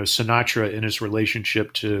to Sinatra in his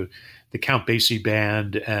relationship to the Count Basie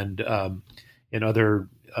band and other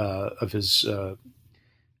of his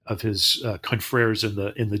confreres in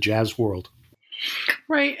the jazz world.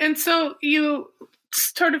 Right. And so you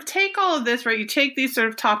sort of take all of this, right? You take these sort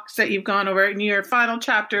of topics that you've gone over in your final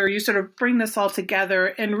chapter, you sort of bring this all together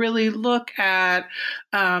and really look at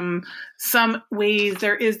some ways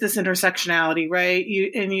there is this intersectionality, right?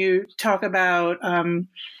 You talk about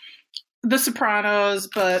The Sopranos,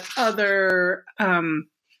 but other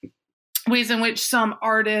ways in which some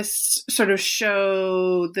artists sort of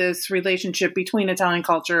show this relationship between Italian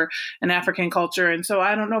culture and African culture. And so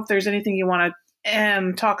I don't know if there's anything you want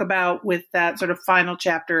to talk about with that sort of final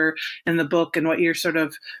chapter in the book and what you're sort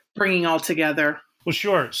of bringing all together. Well,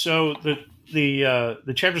 sure. So the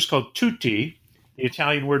chapter is called Tutti, the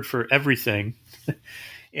Italian word for everything.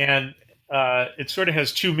 And it sort of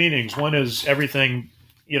has two meanings. One is everything,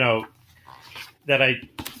 that I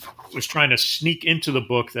was trying to sneak into the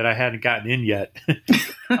book that I hadn't gotten in yet.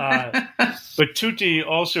 But tutti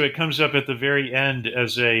also, it comes up at the very end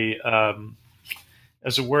as a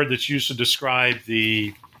word that's used to describe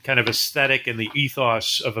the kind of aesthetic and the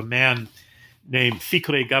ethos of a man named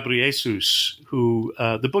Ficre Gabriesus, who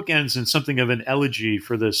the book ends in something of an elegy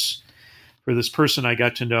for this person I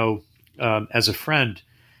got to know as a friend.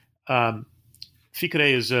 Ficre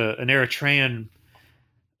is an Eritrean.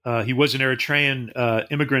 He was an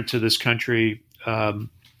Eritrean immigrant to this country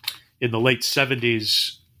in the late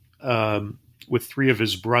 70s with three of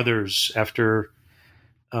his brothers after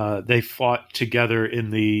they fought together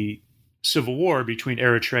in the civil war between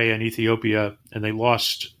Eritrea and Ethiopia, and they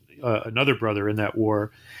lost another brother in that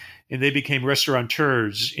war. And they became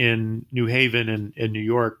restaurateurs in New Haven and New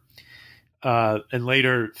York. And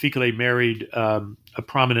later, Ficre married a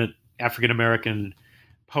prominent African-American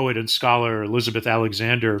poet and scholar, Elizabeth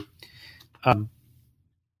Alexander.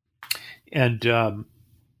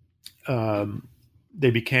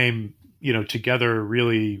 They became, together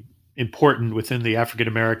really important within the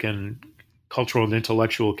African-American cultural and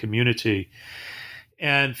intellectual community.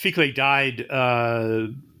 And Ficre died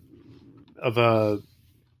of a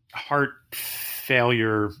heart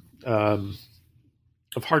failure, some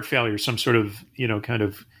sort of, kind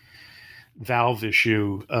of valve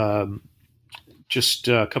issue, just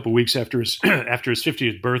a couple of weeks after his after his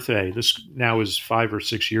 50th birthday. This now is 5 or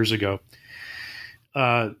 6 years ago.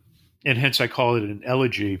 And hence I call it an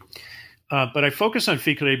elegy. But I focus on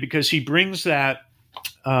Ficre because he brings that,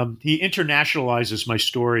 he internationalizes my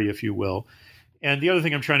story, if you will. And the other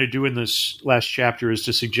thing I'm trying to do in this last chapter is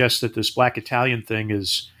to suggest that this Black Italian thing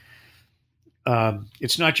is,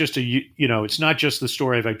 it's not just it's not just the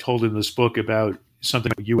story I've told in this book about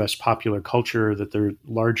something about U.S. popular culture, that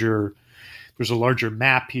there's a larger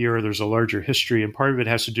map here, there's a larger history, and part of it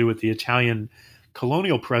has to do with the Italian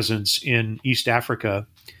colonial presence in East Africa,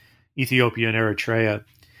 Ethiopia and Eritrea.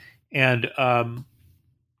 And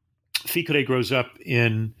Ficre grows up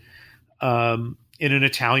in an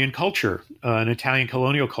Italian culture, an Italian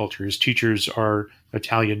colonial culture. His teachers are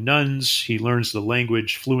Italian nuns. He learns the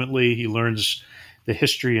language fluently. He learns the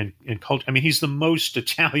history and culture. I mean, he's the most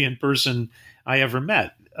Italian person I ever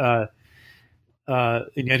met. And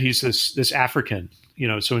yet he's this African,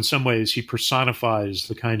 so in some ways he personifies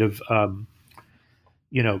the kind of,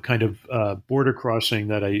 border crossing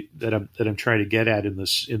that I'm trying to get at in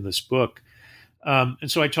this book.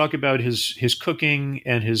 And so I talk about his cooking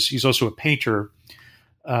and he's also a painter,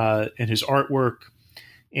 and his artwork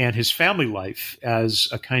and his family life as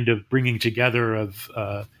a kind of bringing together of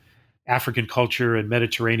African culture and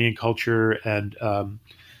Mediterranean culture, and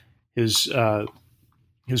his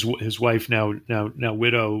wife, now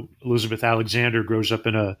widow, Elizabeth Alexander, grows up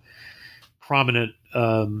in a prominent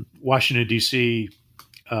Washington D.C.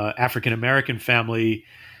 African American family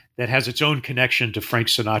that has its own connection to Frank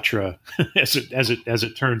Sinatra, as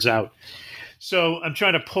it turns out. So I'm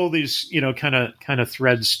trying to pull these kind of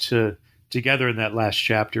threads together in that last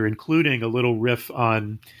chapter, including a little riff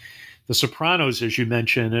on The Sopranos, as you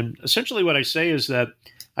mentioned. And essentially, what I say is that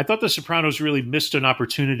I thought The Sopranos really missed an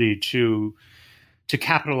opportunity to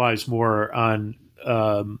capitalize more on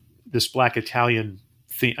this Black Italian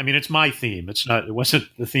theme. I mean, it's my theme. It wasn't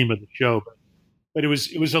the theme of the show, but it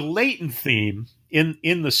was a latent theme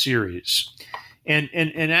in the series. And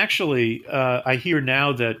actually, I hear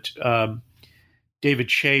now that David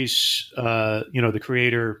Chase, the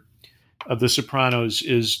creator of The Sopranos,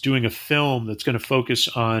 is doing a film that's going to focus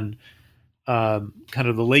on kind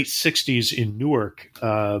of the late 60s in Newark.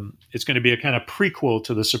 It's going to be a kind of prequel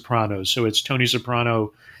to The Sopranos. So it's Tony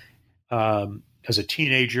Soprano as a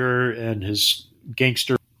teenager and his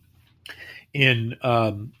gangster in,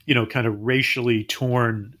 kind of racially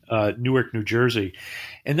torn Newark, New Jersey.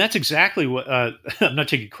 And that's exactly what, I'm not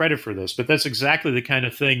taking credit for this, but that's exactly the kind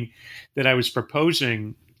of thing that I was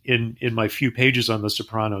proposing in my few pages on The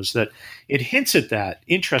Sopranos, that it hints at that,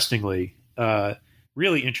 interestingly,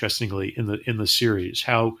 really interestingly in the series,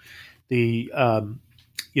 how the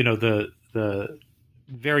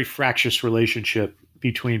very fractious relationship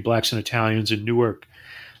between Blacks and Italians in Newark,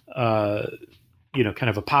 kind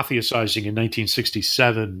of apotheosizing in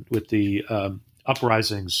 1967 with the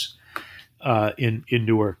uprisings in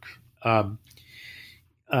Newark,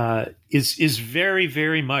 is very,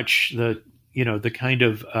 very much the kind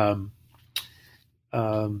of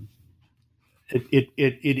it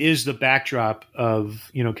is the backdrop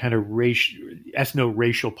of kind of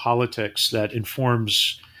ethno-racial politics that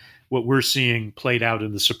informs what we're seeing played out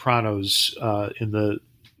in The Sopranos in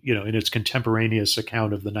its contemporaneous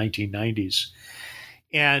account of the 1990s,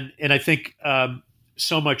 and I think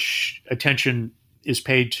so much attention is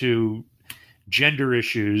paid to gender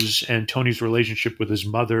issues and Tony's relationship with his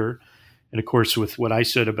mother, and of course with what I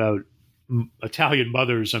said about Italian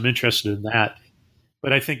mothers. I'm interested in that,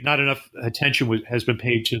 but I think not enough attention has been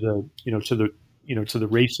paid to the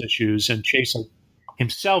race issues. And Chase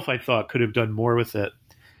himself, I thought, could have done more with it.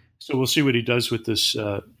 So we'll see what he does with this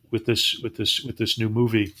new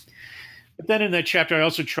movie. But then in that chapter, I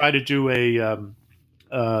also try to do a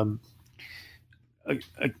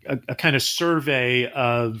kind of survey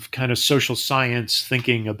of kind of social science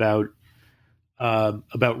thinking about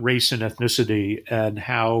race and ethnicity, and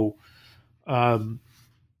how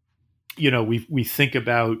we think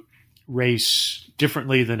about race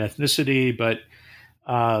differently than ethnicity, but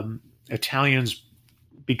Italians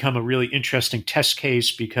become a really interesting test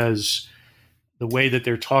case because the way that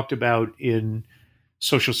they're talked about in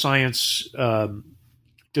social science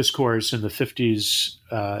discourse in the 50s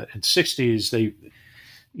and 60s,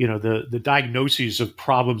 the diagnoses of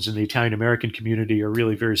problems in the Italian American community are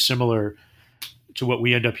really very similar to what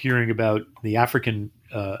we end up hearing about the African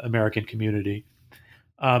American community.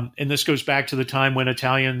 And this goes back to the time when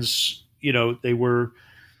Italians, they were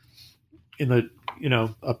in the,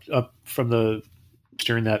 up from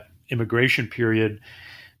during that immigration period,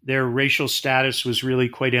 their racial status was really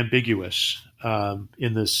quite ambiguous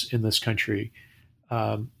in this country.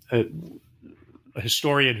 A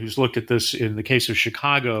historian who's looked at this in the case of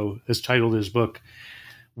Chicago has titled his book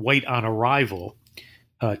 "White on Arrival,"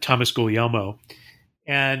 Thomas Guglielmo,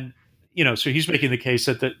 and so he's making the case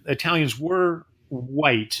that the Italians were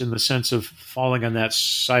white in the sense of falling on that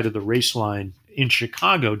side of the race line in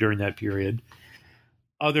Chicago during that period.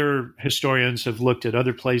 Other historians have looked at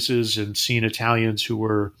other places and seen Italians who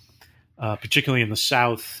were, particularly in the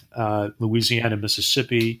South, Louisiana,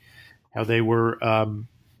 Mississippi, how they were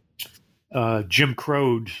Jim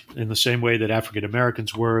Crowed in the same way that African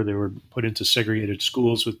Americans were. They were put into segregated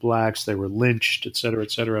schools with blacks. They were lynched, et cetera,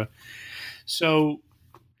 et cetera. So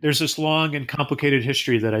there's this long and complicated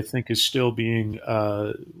history that I think is still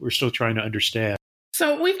we're still trying to understand.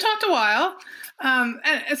 So we've talked a while.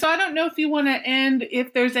 And so I don't know if you want to end,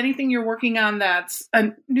 if there's anything you're working on that's a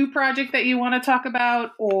new project that you want to talk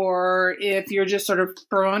about, or if you're just sort of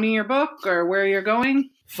promoting your book or where you're going.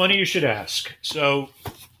 Funny you should ask. So,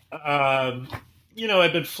 I've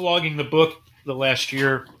been flogging the book the last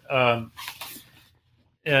year and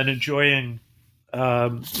enjoying,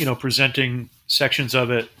 presenting sections of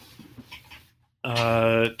it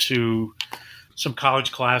to some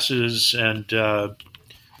college classes and,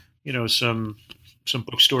 some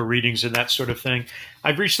bookstore readings and that sort of thing.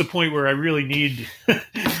 I've reached the point where I really need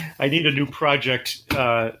a new project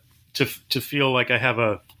to feel like I have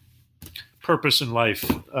a purpose in life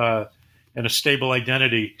and a stable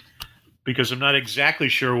identity, because I'm not exactly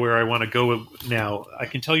sure where I want to go now. I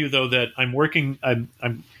can tell you though that I'm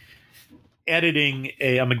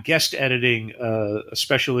guest editing a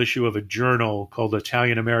special issue of a journal called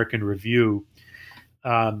Italian American Review,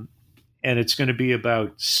 and it's going to be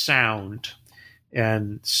about sound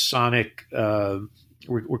and sonic.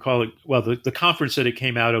 We're calling the conference that it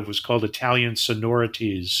came out of was called Italian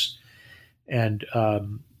Sonorities, and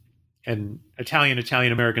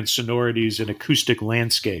Italian American sonorities and acoustic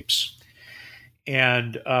landscapes.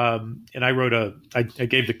 And I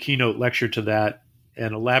gave the keynote lecture to that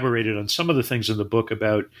and elaborated on some of the things in the book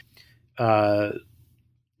about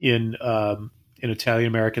in Italian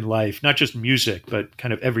American life, not just music, but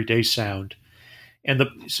kind of everyday sound, and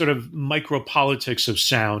the sort of micropolitics of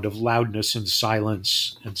sound, of loudness and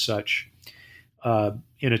silence and such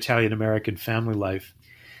in Italian American family life.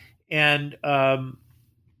 And I've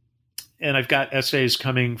got essays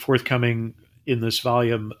forthcoming in this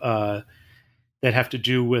volume that have to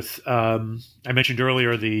do with I mentioned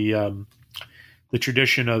earlier the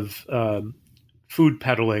tradition of food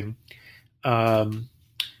peddling.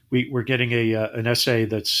 We're getting an essay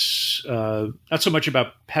that's not so much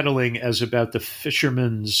about peddling as about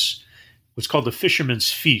what's called the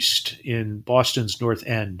Fisherman's Feast in Boston's North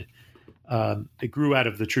End. It grew out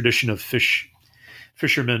of the tradition of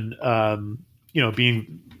fishermen,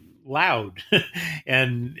 being loud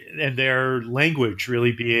and their language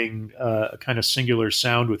really being a kind of singular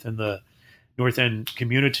sound within the North End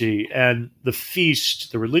community. And the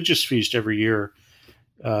feast, the religious feast every year,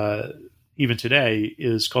 even today,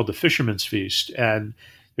 is called the Fisherman's Feast. And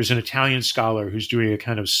there's an Italian scholar who's doing a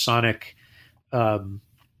kind of sonic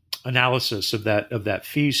analysis of that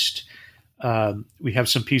feast. We have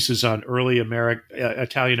some pieces on early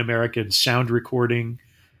Italian American sound recording,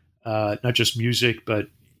 not just music, but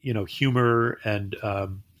humor, and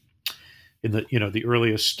in the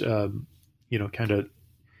earliest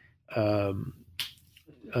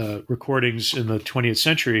recordings in the 20th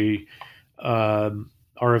century.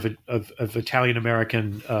 are of Italian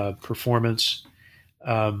American performance.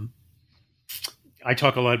 I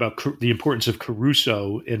talk a lot about the importance of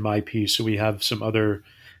Caruso in my piece. So we have some other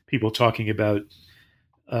people talking about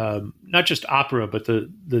not just opera, but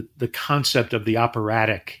the concept of the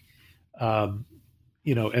operatic, as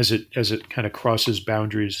it kind of crosses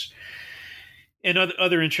boundaries, and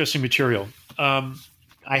other interesting material.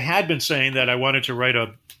 I had been saying that I wanted to write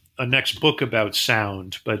a next book about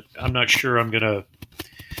sound, but I'm not sure I'm going to,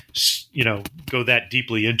 go that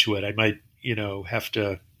deeply into it. I might, have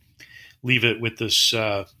to leave it with this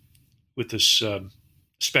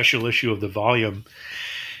special issue of the volume.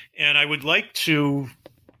 And I'd like to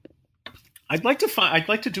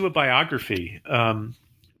do a biography,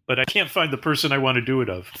 but I can't find the person I want to do it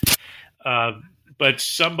of. But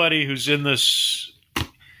somebody who's in this,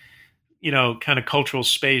 kind of cultural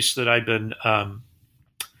space that I've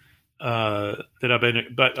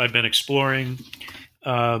been exploring.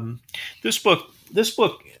 This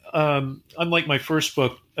book, unlike my first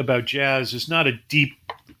book about jazz, is not a deep,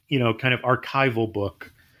 kind of archival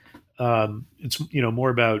book. It's more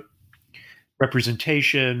about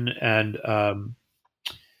representation and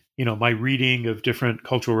my reading of different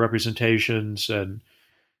cultural representations and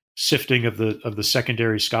sifting of the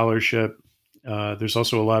secondary scholarship. There's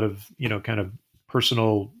also a lot of kind of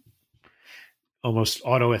personal, almost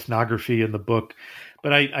autoethnography in the book.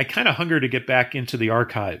 But I kind of hunger to get back into the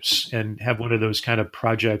archives and have one of those kind of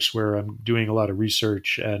projects where I'm doing a lot of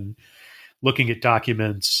research and looking at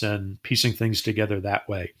documents and piecing things together that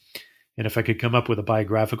way. And if I could come up with a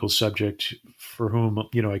biographical subject for whom,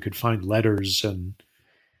 I could find letters and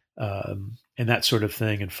that sort of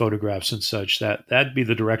thing and photographs and such, that'd be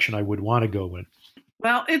the direction I would want to go in.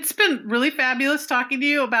 Well, it's been really fabulous talking to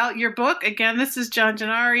you about your book. Again, this is John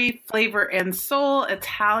Gennari, Flavor and Soul,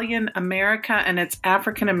 Italian America and its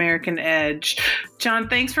African American Edge. John,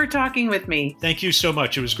 thanks for talking with me. Thank you so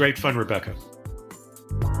much. It was great fun, Rebecca.